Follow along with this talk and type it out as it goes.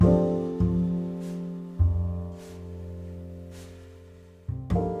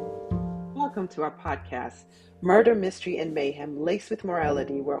welcome to our podcast, Murder, Mystery, and Mayhem, laced with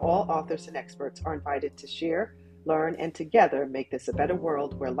morality, where all authors and experts are invited to share, learn, and together make this a better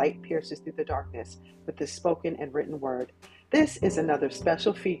world where light pierces through the darkness with the spoken and written word. This is another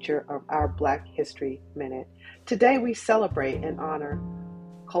special feature of our Black History Minute. Today we celebrate and honor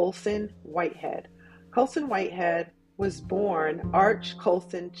Colson Whitehead. Colson Whitehead was born Arch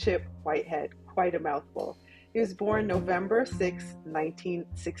Colson Chip Whitehead, quite a mouthful. He was born November 6,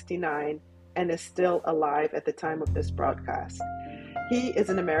 1969, and is still alive at the time of this broadcast. He is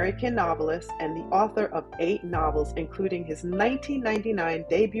an American novelist and the author of 8 novels, including his 1999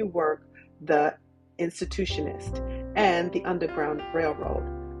 debut work, The Institutionist, and The Underground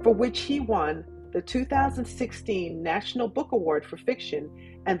Railroad, for which he won the 2016 National Book Award for Fiction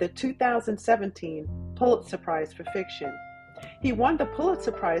and the 2017 Pulitzer Prize for Fiction. He won the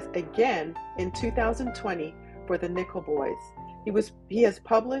Pulitzer Prize again in 2020 for The Nickel Boys. He has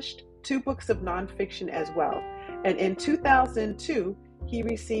published 2 books of nonfiction as well, and in 2002 he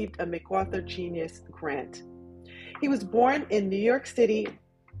received a MacArthur Genius Grant. He was born in New York City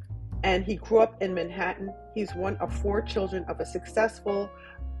and he grew up in Manhattan. He's one of 4 children of a successful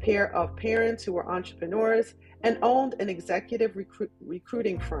pair of parents who were entrepreneurs and owned an executive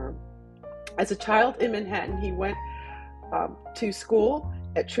recruiting firm. As a child in Manhattan, he went to school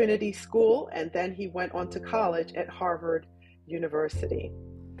at Trinity School, and then he went on to college at Harvard University.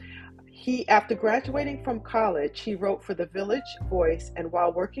 After graduating from college, he wrote for the Village Voice, and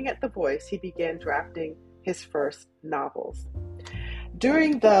while working at the Voice, he began drafting his first novels.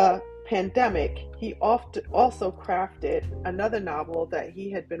 During the pandemic, he also crafted another novel that he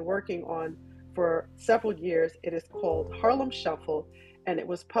had been working on for several years. It is called Harlem Shuffle, and it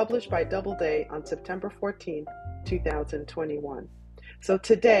was published by Doubleday on September 14, 2021. So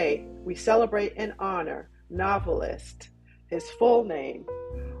today, we celebrate and honor Novelist, his full name,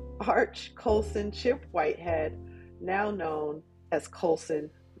 Arch Colson Chip Whitehead, now known as Colson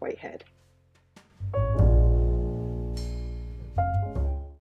Whitehead.